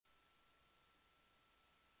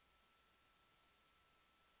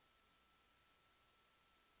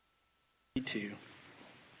too.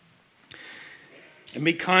 And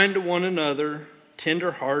be kind to one another,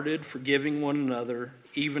 tender-hearted, forgiving one another,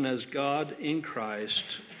 even as God in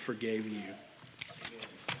Christ forgave you.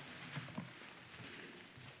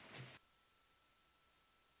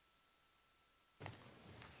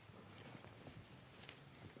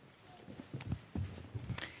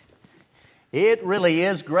 It really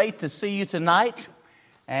is great to see you tonight,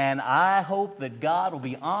 and I hope that God will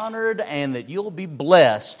be honored and that you'll be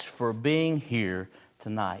blessed for being here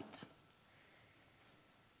tonight.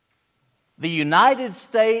 The United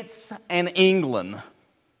States and England,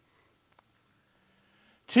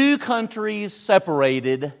 two countries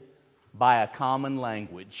separated by a common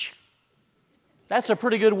language. That's a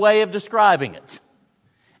pretty good way of describing it.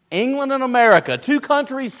 England and America, two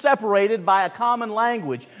countries separated by a common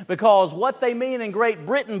language, because what they mean in Great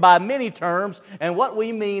Britain by many terms and what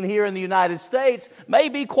we mean here in the United States may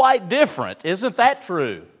be quite different. Isn't that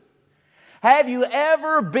true? Have you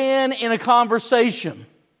ever been in a conversation,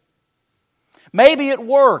 maybe at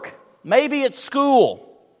work, maybe at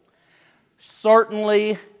school,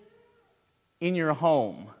 certainly in your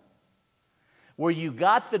home, where you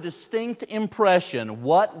got the distinct impression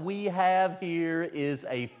what we have here is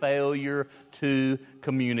a failure to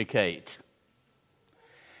communicate?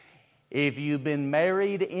 If you've been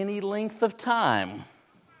married any length of time,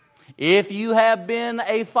 if you have been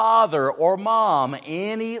a father or mom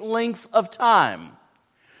any length of time,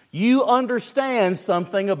 you understand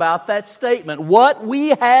something about that statement. What we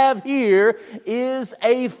have here is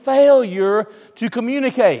a failure to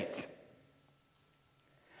communicate.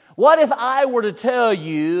 What if I were to tell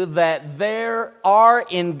you that there are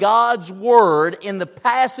in God's Word, in the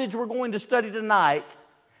passage we're going to study tonight,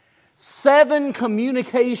 7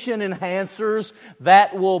 communication enhancers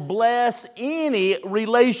that will bless any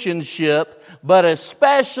relationship, but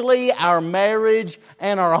especially our marriage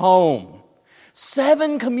and our home?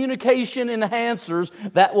 7 communication enhancers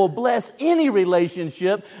that will bless any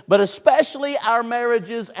relationship, but especially our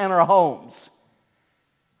marriages and our homes.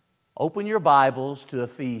 Open your Bibles to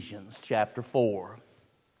Ephesians chapter 4.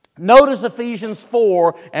 Notice Ephesians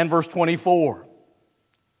 4 and verse 24.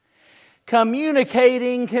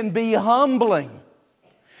 Communicating can be humbling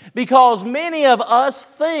because many of us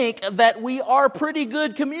think that we are pretty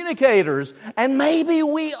good communicators, and maybe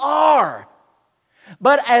we are.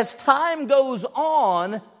 But as time goes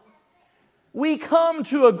on, we come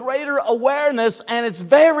to a greater awareness, and it's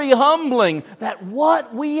very humbling that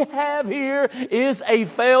what we have here is a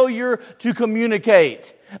failure to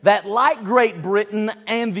communicate. That like Great Britain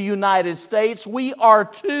and the United States, we are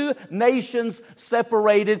two nations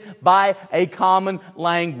separated by a common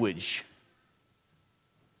language.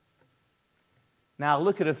 Now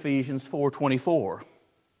look at Ephesians 4:24.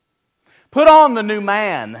 Put on the new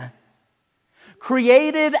man,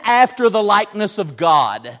 created after the likeness of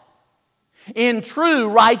God, in true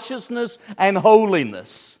righteousness and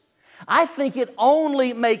holiness. I think it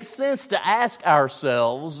only makes sense to ask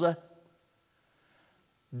ourselves,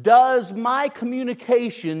 does my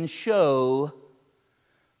communication show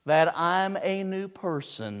that I'm a new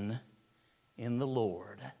person in the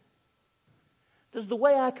Lord? Does the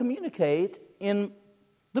way I communicate in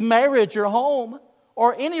the marriage or home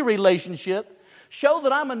or any relationship show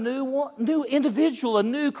that I'm a new individual, a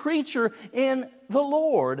new creature in the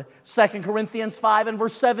Lord? 2 Corinthians 5 and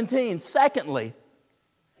verse 17. Secondly,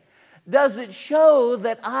 does it show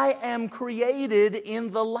that I am created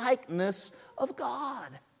in the likeness of God?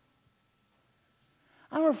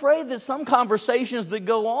 I'm afraid that some conversations that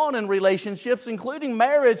go on in relationships, including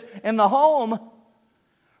marriage and the home,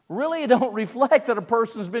 really don't reflect that a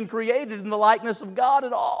person's been created in the likeness of God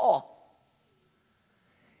at all.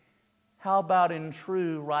 How about in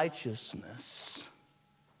true righteousness?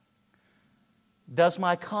 Does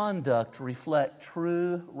my conduct reflect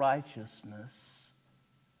true righteousness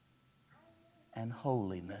and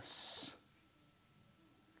holiness?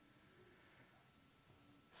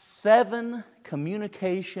 7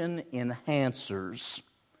 communication enhancers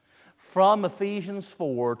from Ephesians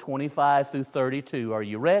 4:25 through 32. Are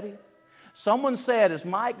you ready? Someone said, is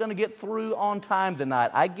Mike going to get through on time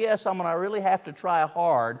tonight? I guess I'm going to really have to try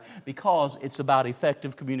hard because it's about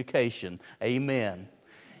effective communication. Amen.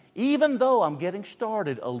 Even though I'm getting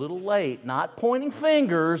started a little late, not pointing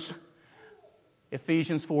fingers,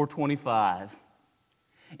 Ephesians 4:25.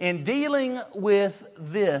 In dealing with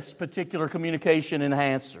this particular communication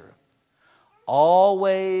enhancer,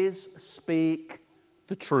 always speak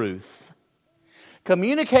the truth.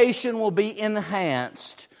 Communication will be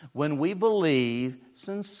enhanced when we believe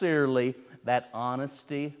sincerely that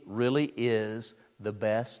honesty really is the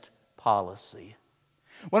best policy.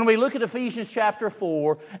 When we look at Ephesians chapter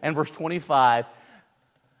 4 and verse 25,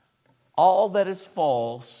 all that is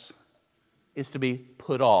false is to be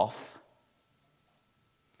put off.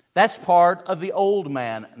 That's part of the old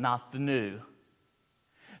man, not the new.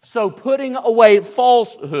 So putting away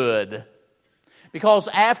falsehood, because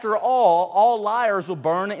after all liars will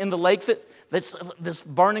burn in the lake that's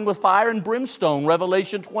burning with fire and brimstone,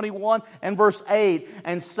 Revelation 21 and verse 8.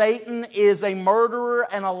 And Satan is a murderer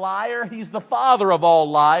and a liar. He's the father of all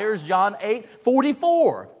liars, John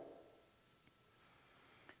 8:44.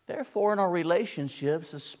 Therefore, in our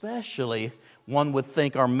relationships, especially one would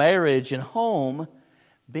think our marriage and home,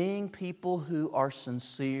 being people who are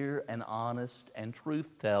sincere and honest and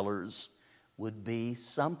truth-tellers would be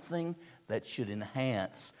something that should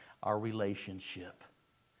enhance our relationship.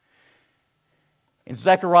 In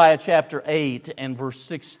Zechariah chapter 8 and verse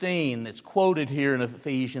 16, it's quoted here in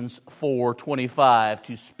Ephesians 4:25,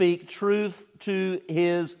 to speak truth to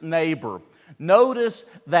his neighbor. Notice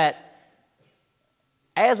that,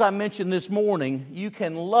 as I mentioned this morning, you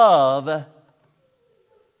can love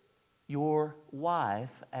your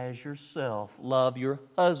wife as yourself. Love your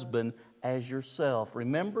husband as yourself.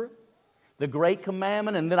 Remember the great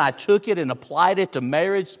commandment? And then I took it and applied it to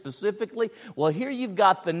marriage specifically. Well, here you've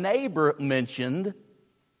got the neighbor mentioned.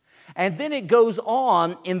 And then it goes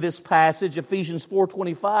on in this passage, Ephesians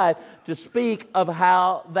 4:25, to speak of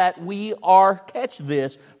how that we are, catch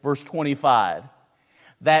this, verse 25,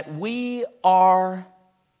 that we are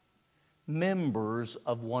members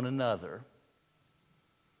of one another.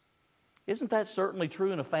 Isn't that certainly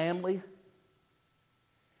true in a family?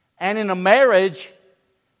 And in a marriage,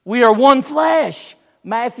 we are one flesh.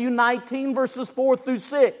 Matthew 19, verses 4 through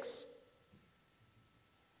 6.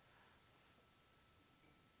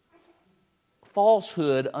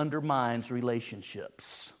 Falsehood undermines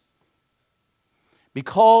relationships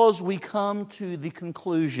because we come to the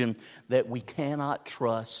conclusion that we cannot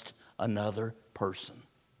trust another person.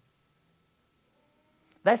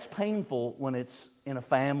 That's painful when it's in a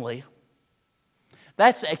family.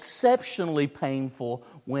 That's exceptionally painful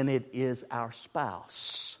when it is our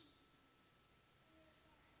spouse.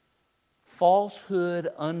 Falsehood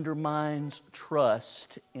undermines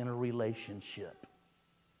trust in a relationship.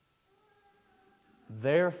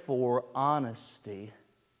 Therefore, honesty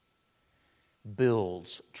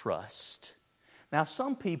builds trust. Now,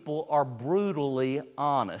 some people are brutally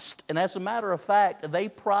honest, and as a matter of fact, they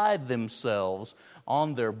pride themselves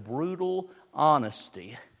on their brutal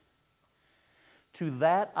honesty. To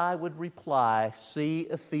that I would reply, see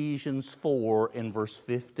Ephesians 4 in verse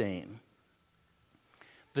 15.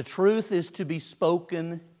 The truth is to be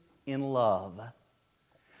spoken in love.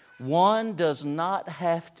 One does not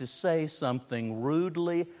have to say something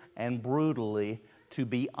rudely and brutally to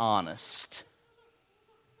be honest.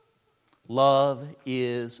 Love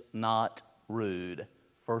is not rude.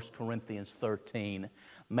 1 Corinthians 13.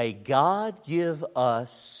 May God give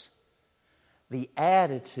us the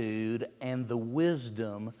attitude and the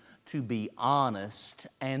wisdom to be honest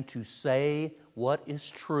and to say what is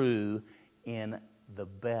true in the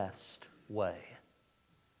best way.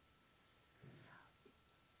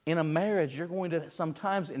 In a marriage, you're going to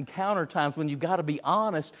sometimes encounter times when you've got to be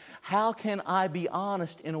honest. How can I be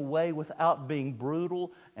honest in a way without being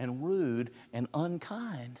brutal and rude and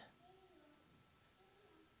unkind?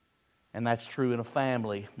 And that's true in a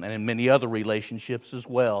family and in many other relationships as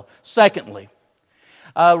well. Secondly,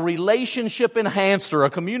 a relationship enhancer, a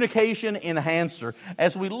communication enhancer.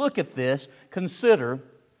 As we look at this, consider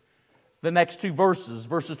the next two verses,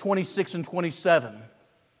 verses 26 and 27.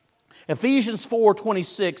 Ephesians 4,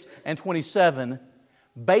 26 and 27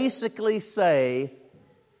 basically say,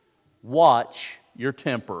 watch your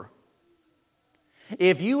temper.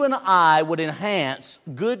 If you and I would enhance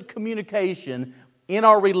good communication in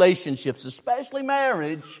our relationships, especially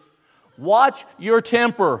marriage, watch your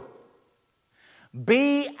temper.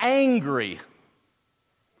 Be angry.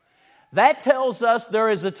 That tells us there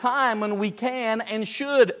is a time when we can and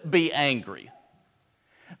should be angry.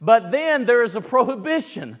 But then there is a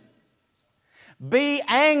prohibition. Be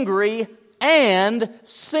angry and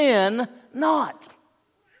sin not.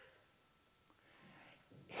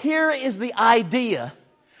 Here is the idea.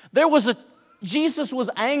 Jesus was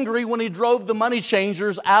angry when he drove the money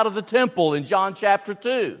changers out of the temple in John chapter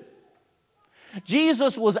 2.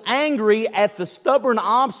 Jesus was angry at the stubborn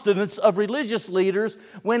obstinance of religious leaders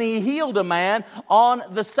when he healed a man on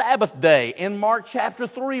the Sabbath day in Mark chapter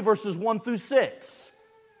 3, verses 1 through 6.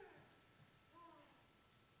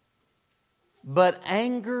 But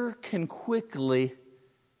anger can quickly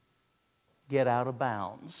get out of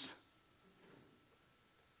bounds.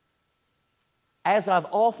 As I've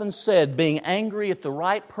often said, being angry at the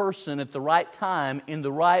right person at the right time in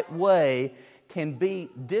the right way can be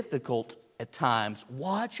difficult at times.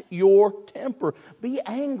 Watch your temper. Be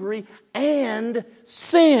angry and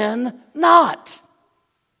sin not.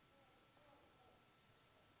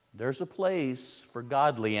 There's a place for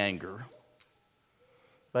godly anger,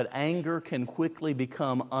 but anger can quickly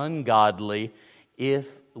become ungodly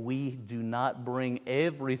if we do not bring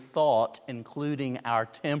every thought, including our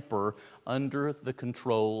temper, under the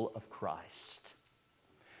control of Christ.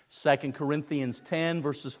 2 Corinthians 10,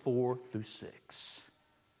 verses 4 through 6.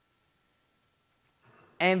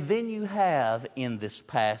 And then you have in this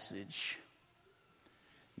passage,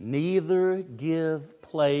 neither give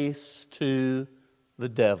place to the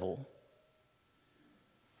devil.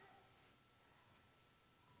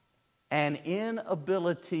 An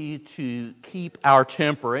inability to keep our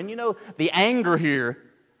temper. And you know, the anger here,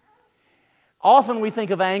 often we think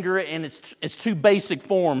of anger in its two basic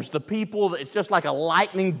forms. The people, it's just like a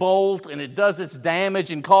lightning bolt and it does its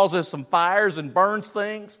damage and causes some fires and burns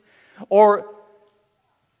things. Or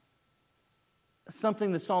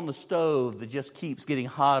something that's on the stove that just keeps getting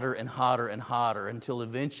hotter and hotter and hotter until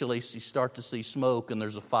eventually you start to see smoke and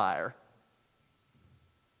there's a fire.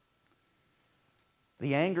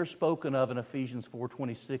 The anger spoken of in Ephesians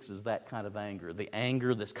 4:26 is that kind of anger. The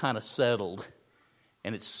anger that's kind of settled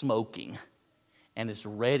and it's smoking and it's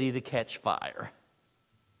ready to catch fire.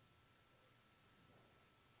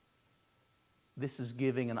 This is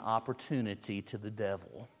giving an opportunity to the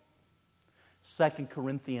devil. 2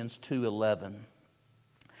 Corinthians 2:11.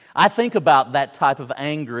 I think about that type of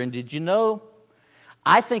anger, and did you know?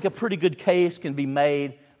 I think a pretty good case can be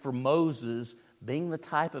made for Moses being the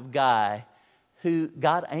type of guy who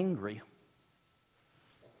got angry.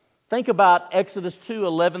 Think about Exodus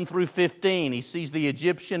 2:11 through 15. He sees the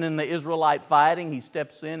Egyptian and the Israelite fighting. He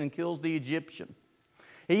steps in and kills the Egyptian.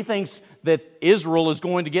 He thinks that Israel is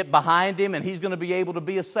going to get behind him and he's going to be able to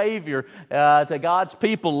be a savior to God's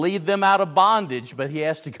people, lead them out of bondage. But he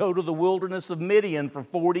has to go to the wilderness of Midian for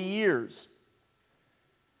 40 years.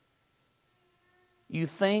 You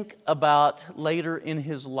think about later in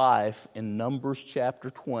his life in Numbers chapter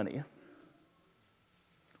 20,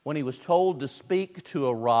 when he was told to speak to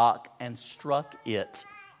a rock and struck it.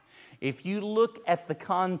 If you look at the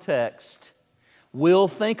context, we'll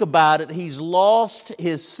think about it. He's lost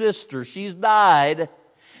his sister. She's died.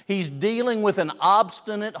 He's dealing with an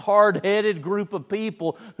obstinate, hard-headed group of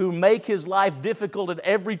people who make his life difficult at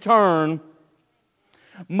every turn.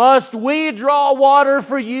 Must we draw water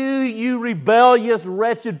for you, you rebellious,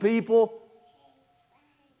 wretched people?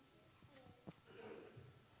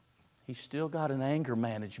 He's still got an anger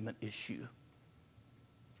management issue.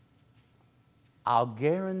 I'll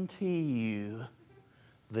guarantee you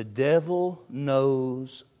the devil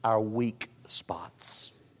knows our weak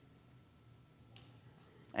spots.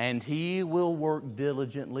 And he will work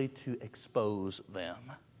diligently to expose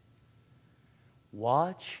them.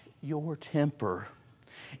 Watch your temper.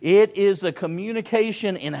 It is a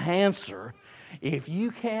communication enhancer. If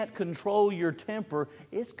you can't control your temper,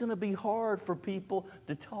 it's going to be hard for people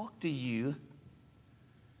to talk to you.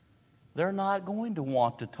 They're not going to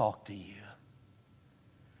want to talk to you.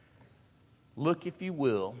 Look, if you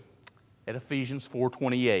will, at Ephesians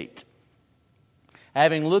 4:28.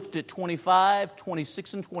 Having looked at 25,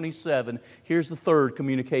 26, and 27, here's the third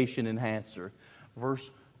communication enhancer. Verse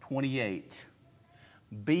 28.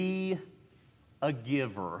 Be a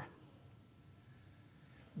giver.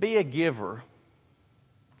 Be a giver,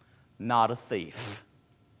 not a thief.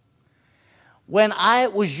 When I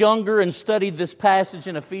was younger and studied this passage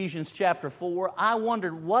in Ephesians chapter 4, I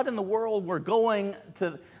wondered what in the world we're going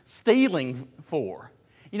to stealing for.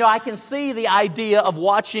 You know, I can see the idea of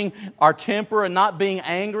watching our temper and not being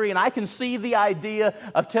angry, and I can see the idea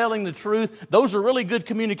of telling the truth. Those are really good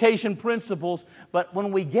communication principles. But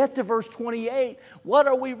when we get to verse 28, what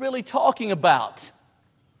are we really talking about?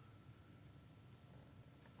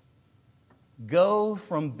 Go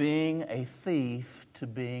from being a thief to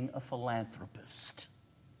being a philanthropist.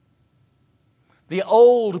 The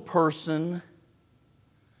old person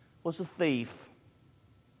was a thief,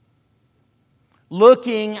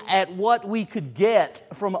 looking at what we could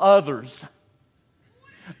get from others.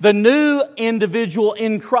 The new individual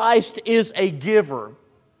in Christ is a giver.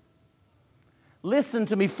 Listen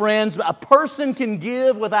to me, friends. A person can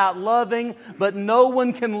give without loving, but no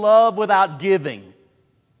one can love without giving.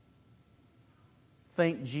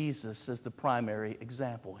 Think Jesus as the primary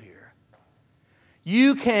example here.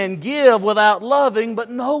 You can give without loving, but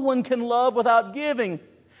no one can love without giving.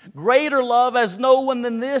 Greater love has no one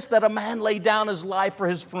than this, that a man lay down his life for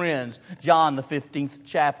his friends. John, the 15th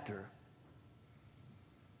chapter.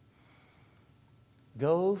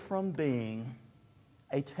 Go from being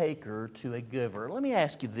a taker to a giver. Let me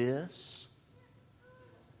ask you this.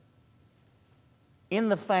 In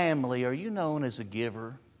the family, are you known as a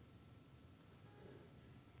giver?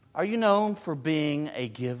 Are you known for being a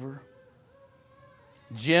giver?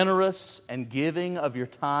 Generous and giving of your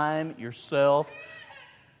time, yourself,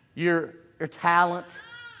 your talent?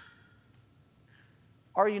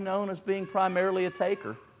 Are you known as being primarily a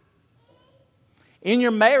taker? In your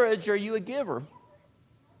marriage, are you a giver?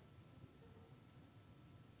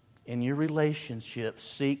 In your relationships,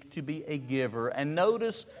 seek to be a giver. And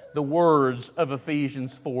notice the words of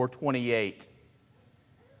Ephesians 4:28.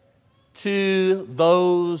 To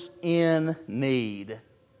those in need.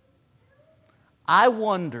 I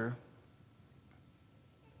wonder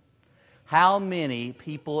how many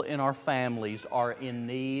people in our families are in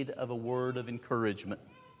need of a word of encouragement,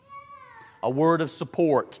 a word of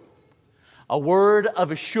support, a word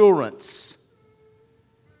of assurance.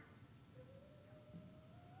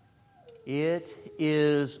 It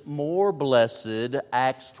is more blessed,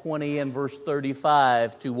 Acts 20 and verse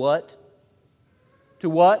 35, to what? To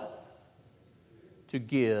what? To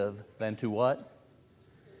give than to what?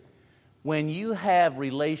 When you have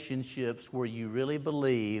relationships where you really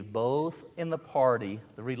believe both in the party,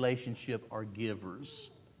 the relationship, are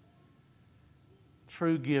givers.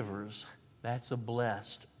 True givers, that's a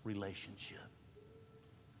blessed relationship.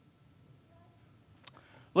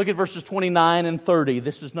 Look at verses 29 and 30.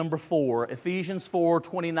 This is number 4. Ephesians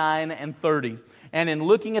 4:29 and 30. And in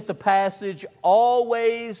looking at the passage,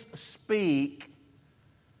 always speak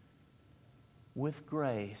with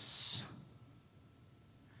grace.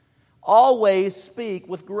 Always speak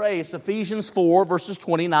with grace. Ephesians 4, verses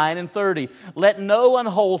 29 and 30. Let no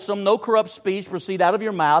unwholesome, no corrupt speech proceed out of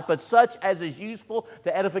your mouth, but such as is useful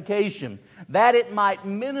to edification, that it might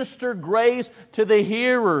minister grace to the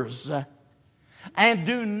hearers. And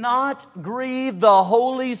do not grieve the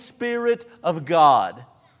Holy Spirit of God.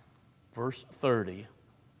 Verse 30.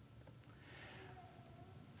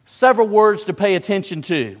 Several words to pay attention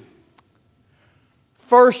to.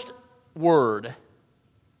 First word,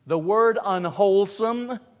 the word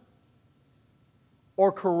unwholesome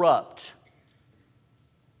or corrupt.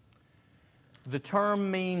 The term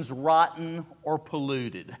means rotten or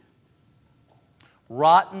polluted.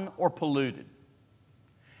 Rotten or polluted.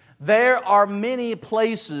 There are many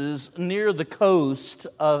places near the coast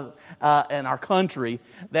of in our country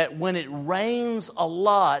that when it rains a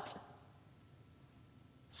lot,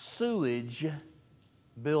 sewage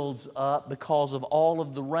builds up because of all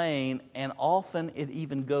of the rain, and often it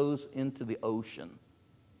even goes into the ocean.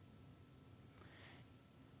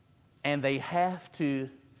 And they have to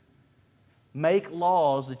make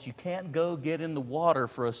laws that you can't go get in the water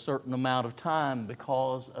for a certain amount of time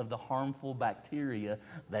because of the harmful bacteria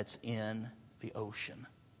that's in the ocean.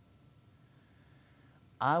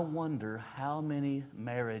 I wonder how many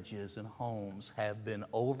marriages and homes have been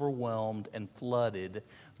overwhelmed and flooded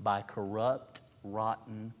by corrupt,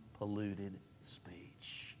 rotten, polluted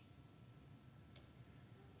speech.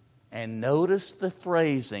 And notice the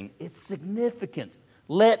phrasing. It's significant.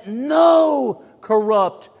 Let no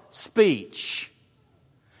corrupt speech.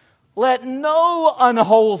 Let no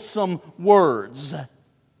unwholesome words.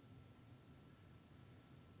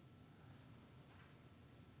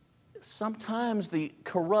 Sometimes the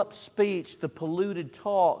corrupt speech, the polluted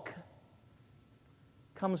talk,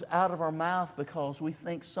 comes out of our mouth because we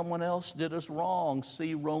think someone else did us wrong.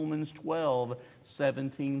 See Romans 12,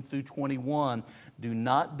 17 through 21. Do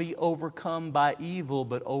not be overcome by evil,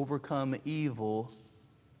 but overcome evil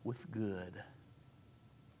with good.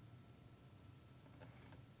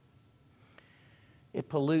 It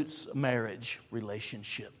pollutes marriage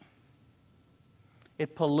relationship.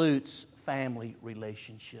 It pollutes family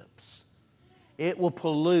relationships. It will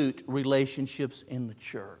pollute relationships in the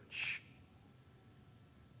church.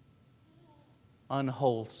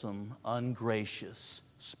 Unwholesome, ungracious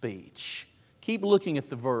speech. Keep looking at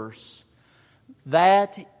the verse.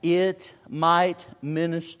 That it might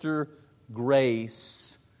minister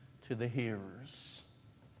grace to the hearers.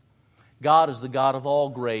 God is the God of all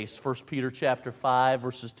grace. 1 Peter chapter 5,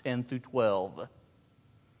 verses 10 through 12.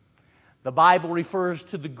 The Bible refers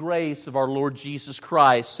to the grace of our Lord Jesus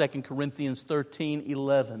Christ, 2 Corinthians 13,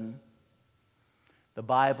 11. The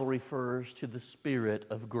Bible refers to the Spirit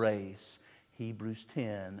of grace, Hebrews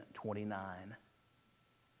 10, 29.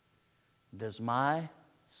 Does my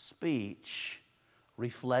speech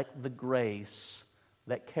reflect the grace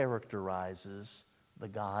that characterizes the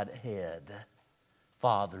Godhead,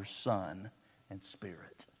 Father, Son, and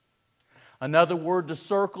Spirit? Another word to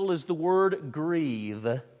circle is the word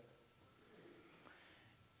grieve.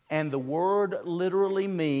 And the word literally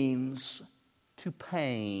means to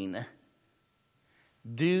pain.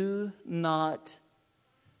 Do not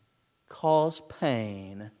cause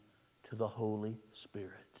pain to the Holy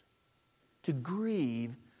Spirit. To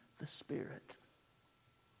grieve the Spirit.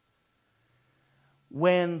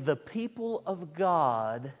 When the people of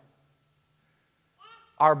God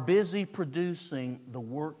are busy producing the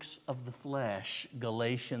works of the flesh,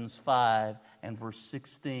 Galatians 5 and verse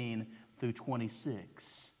 16 through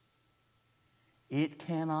 26, it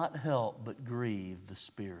cannot help but grieve the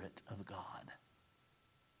Spirit of God.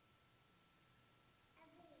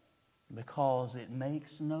 Because it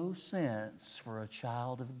makes no sense for a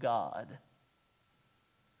child of God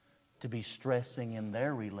to be stressing in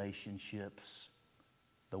their relationships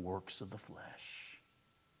the works of the flesh.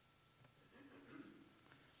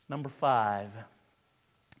 Number 5.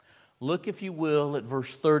 Look, if you will, at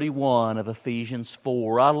verse 31 of Ephesians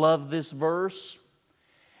 4. I love this verse.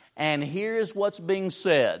 And here's what's being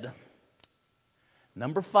said.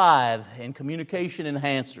 Number 5 in communication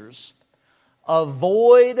enhancers.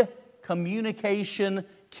 Avoid communication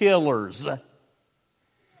killers.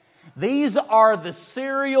 These are the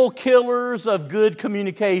serial killers of good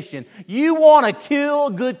communication. You want to kill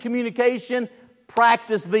good communication?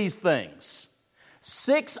 Practice these things.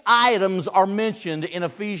 6 items are mentioned in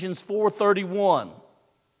Ephesians 4:31.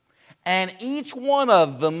 And each one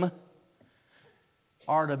of them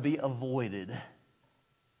are to be avoided.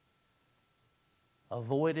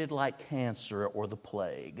 Avoided like cancer or the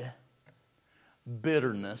plague.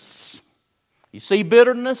 Bitterness. You see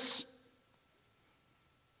bitterness?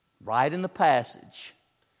 Right in the passage.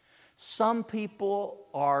 Some people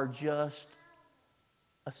are just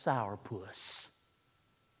a sourpuss.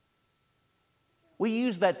 We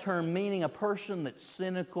use that term meaning a person that's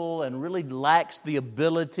cynical and really lacks the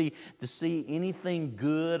ability to see anything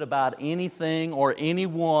good about anything or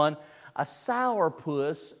anyone. A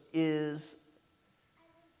sourpuss is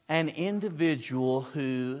an individual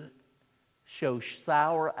who shows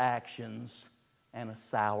sour actions and a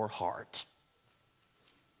sour heart.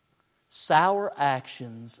 Sour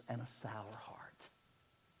actions and a sour heart.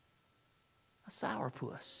 A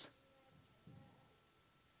sourpuss.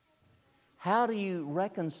 How do you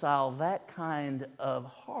reconcile that kind of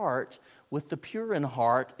heart with the pure in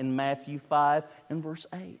heart in Matthew 5 and verse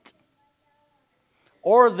 8?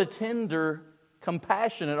 Or the tender,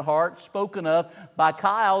 compassionate heart spoken of by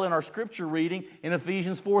Kyle in our scripture reading in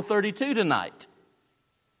Ephesians 4:32 tonight?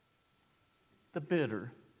 The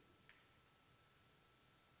bitter.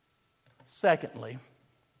 Secondly,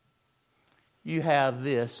 you have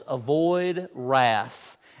this, avoid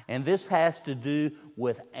wrath. And this has to do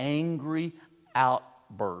with angry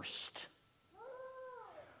outburst.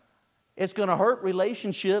 It's going to hurt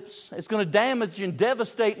relationships. It's going to damage and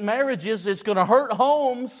devastate marriages. It's going to hurt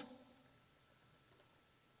homes.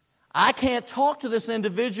 I can't talk to this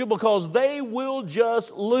individual because they will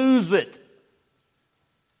just lose it.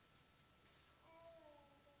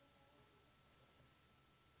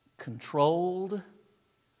 Controlled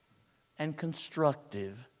and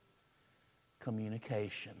constructive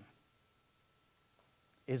communication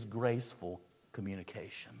is graceful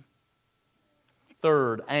communication.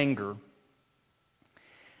 Third, anger.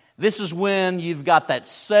 This is when you've got that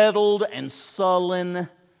settled and sullen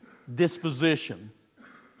disposition.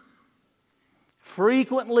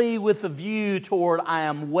 Frequently with a view toward, I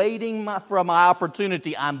am waiting for my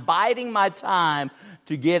opportunity. I'm biding my time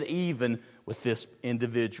to get even with this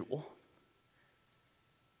individual.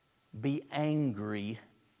 Be angry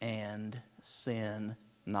and sin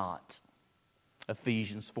not.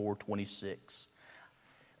 Ephesians 4:26.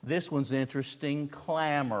 This one's interesting.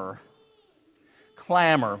 Clamor.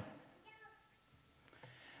 Clamor.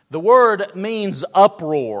 The word means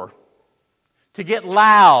uproar. To get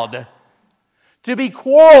loud. To be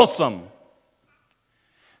quarrelsome.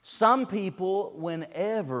 Some people,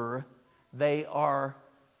 whenever they are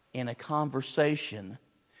in a conversation,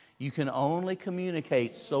 you can only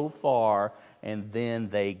communicate so far, and then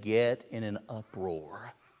they get in an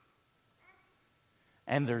uproar.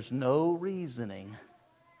 And there's no reasoning.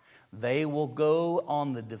 They will go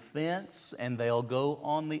on the defense and they'll go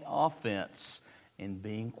on the offense in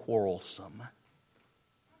being quarrelsome.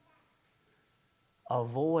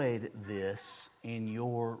 Avoid this in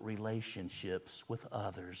your relationships with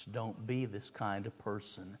others. Don't be this kind of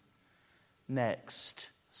person.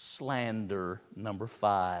 Next, slander, number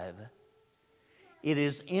 5. It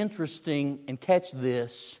is interesting, and catch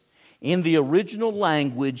this, in the original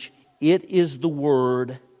language, it is the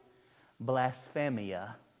word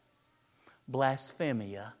blasphemia.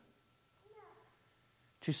 Blasphemia.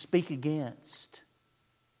 To speak against.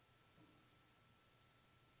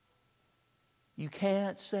 You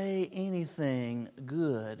can't say anything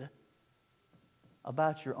good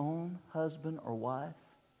about your own husband or wife,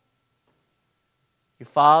 your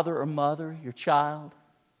father or mother, your child,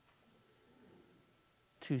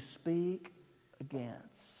 to speak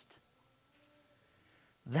against.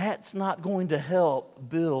 That's not going to help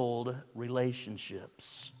build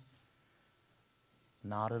relationships.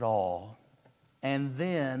 Not at all. And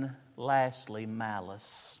then, lastly,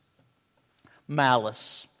 malice.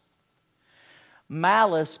 Malice.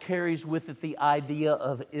 Malice carries with it the idea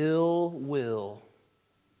of ill will.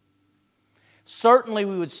 Certainly,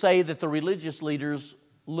 we would say that the religious leaders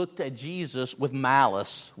looked at Jesus with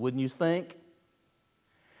malice, wouldn't you think?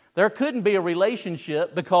 There couldn't be a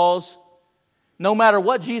relationship because no matter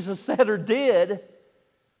what Jesus said or did,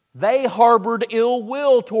 they harbored ill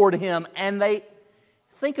will toward Him. And they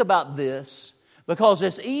think about this, because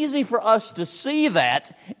it's easy for us to see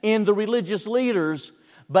that in the religious leaders,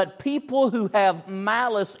 but people who have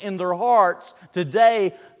malice in their hearts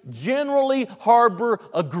today generally harbor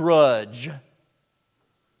a grudge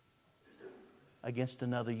against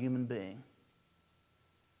another human being.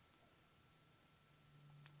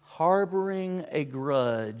 Harboring a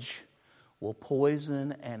grudge will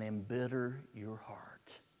poison and embitter your heart.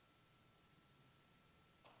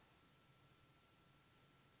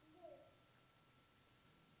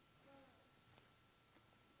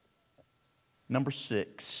 Number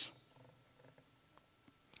 6.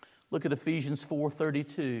 Look at Ephesians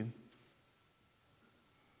 4:32.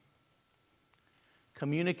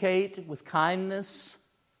 Communicate with kindness,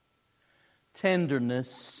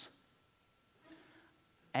 tenderness,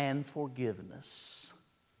 and forgiveness.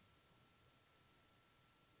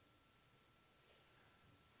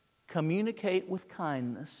 Communicate with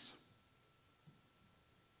kindness,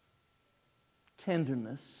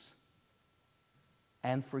 tenderness,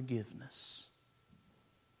 and forgiveness.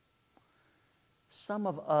 Some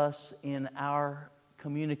of us in our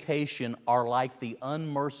communication are like the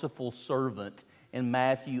unmerciful servant in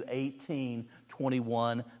Matthew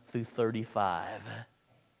 18:21 through 35.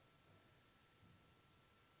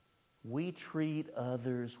 We treat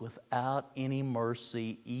others without any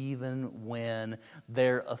mercy, even when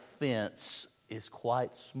their offense is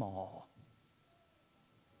quite small.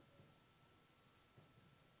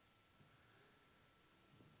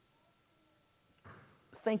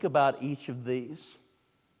 Think about each of these,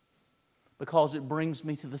 because it brings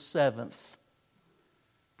me to the 7th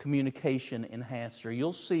communication enhancer.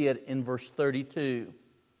 You'll see it in verse 32.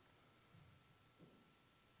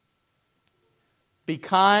 Be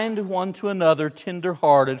kind one to another,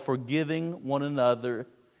 tender-hearted, forgiving one another.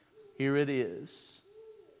 Here it is.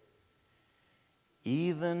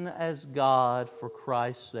 Even as God, for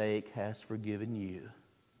Christ's sake, has forgiven you.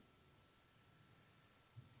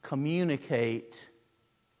 Communicate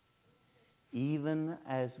even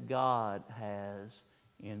as God has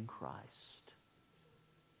in Christ.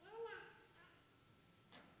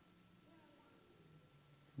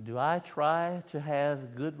 Do I try to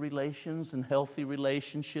have good relations and healthy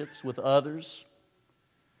relationships with others?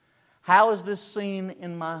 How is this seen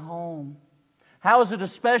in my home? How is it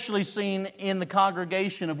especially seen in the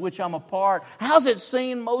congregation of which I'm a part? How is it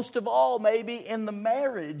seen most of all maybe in the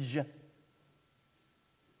marriage?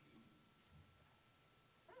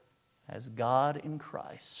 As God in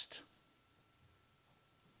Christ.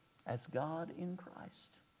 As God in Christ.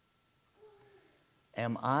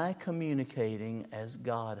 Am I communicating as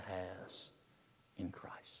God has in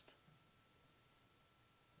Christ?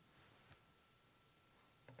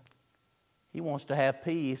 He wants to have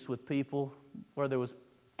peace with people where there was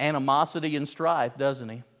animosity and strife, doesn't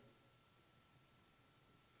He?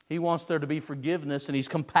 He wants there to be forgiveness, and He's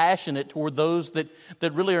compassionate toward those that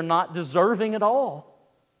really are not deserving at all.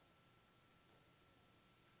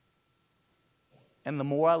 And the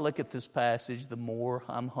more I look at this passage, the more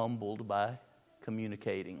I'm humbled by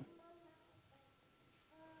communicating.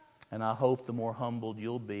 And I hope the more humbled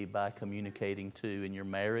you'll be by communicating too, in your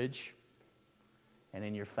marriage and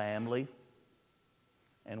in your family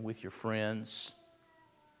and with your friends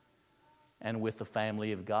and with the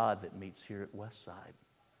family of God that meets here at Westside.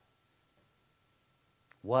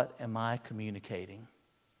 What am I communicating?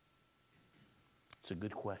 It's a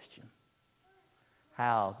good question.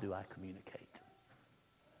 How do I communicate?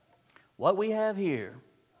 What we have here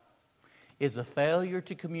is a failure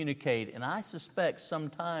to communicate, and I suspect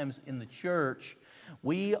sometimes in the church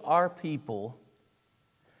we are people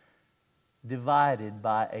divided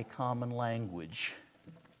by a common language.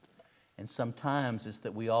 And sometimes it's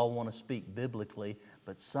that we all want to speak biblically,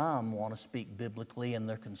 but some want to speak biblically and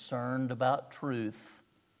they're concerned about truth.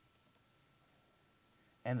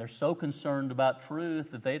 And they're so concerned about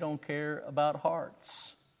truth that they don't care about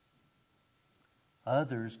hearts.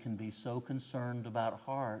 Others can be so concerned about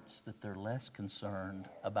hearts that they're less concerned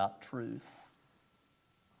about truth.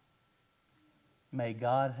 May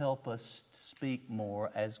God help us to speak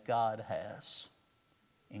more as God has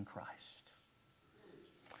in Christ.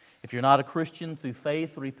 If you're not a Christian, through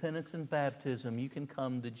faith, repentance, and baptism, you can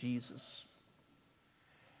come to Jesus.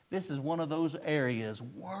 This is one of those areas,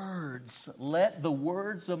 words. Let the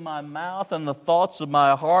words of my mouth and the thoughts of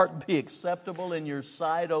my heart be acceptable in your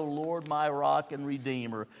sight, O Lord, my rock and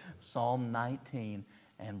redeemer. Psalm 19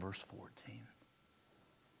 and verse 14.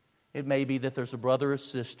 It may be that there's a brother or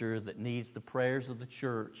sister that needs the prayers of the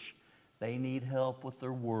church. They need help with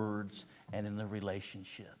their words and in their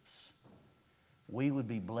relationships. We would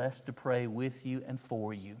be blessed to pray with you and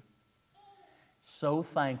for you. So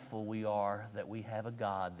thankful we are that we have a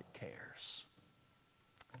God that cares.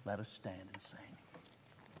 Let us stand and sing.